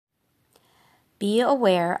Be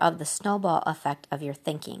aware of the snowball effect of your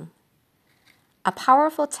thinking. A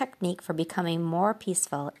powerful technique for becoming more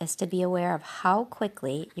peaceful is to be aware of how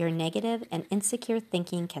quickly your negative and insecure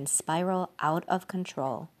thinking can spiral out of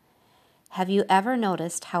control. Have you ever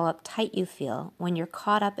noticed how uptight you feel when you're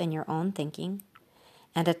caught up in your own thinking?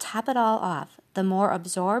 And to top it all off, the more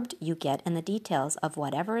absorbed you get in the details of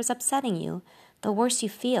whatever is upsetting you, the worse you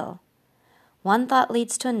feel. One thought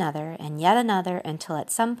leads to another and yet another until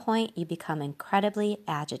at some point you become incredibly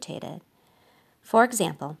agitated. For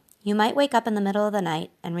example, you might wake up in the middle of the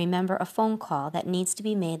night and remember a phone call that needs to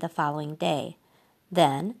be made the following day.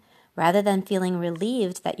 Then, rather than feeling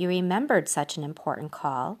relieved that you remembered such an important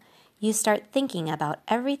call, you start thinking about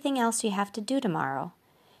everything else you have to do tomorrow.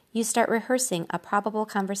 You start rehearsing a probable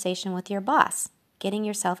conversation with your boss, getting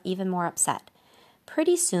yourself even more upset.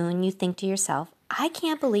 Pretty soon you think to yourself, I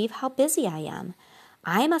can't believe how busy I am.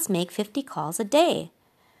 I must make 50 calls a day.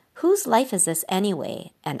 Whose life is this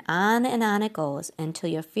anyway? And on it goes until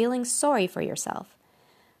you're feeling sorry for yourself.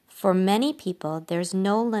 For many people, there's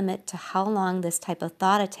no limit to how long this type of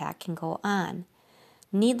thought attack can go on.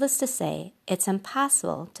 Needless to say, it's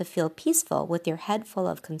impossible to feel peaceful with your head full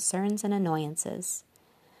of concerns and annoyances.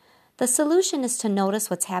 The solution is to notice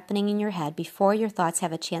what's happening in your head before your thoughts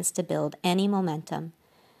have a chance to build any momentum.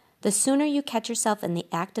 The sooner you catch yourself in the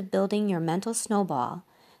act of building your mental snowball,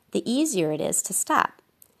 the easier it is to stop.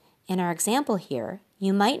 In our example here,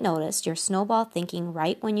 you might notice your snowball thinking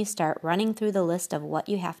right when you start running through the list of what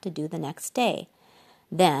you have to do the next day.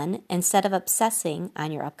 Then, instead of obsessing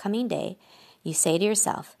on your upcoming day, you say to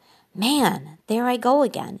yourself, "Man, there I go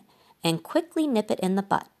again," and quickly nip it in the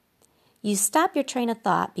bud. You stop your train of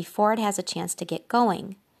thought before it has a chance to get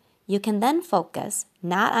going. You can then focus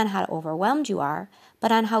not on how overwhelmed you are,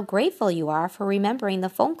 but on how grateful you are for remembering the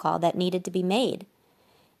phone call that needed to be made.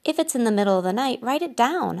 If it's in the middle of the night, write it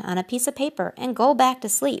down on a piece of paper and go back to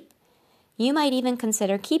sleep. You might even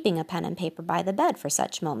consider keeping a pen and paper by the bed for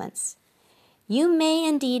such moments. You may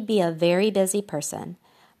indeed be a very busy person,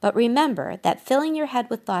 but remember that filling your head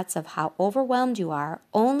with thoughts of how overwhelmed you are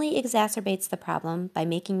only exacerbates the problem by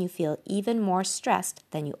making you feel even more stressed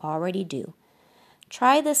than you already do.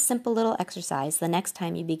 Try this simple little exercise the next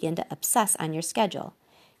time you begin to obsess on your schedule.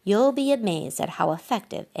 You'll be amazed at how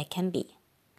effective it can be.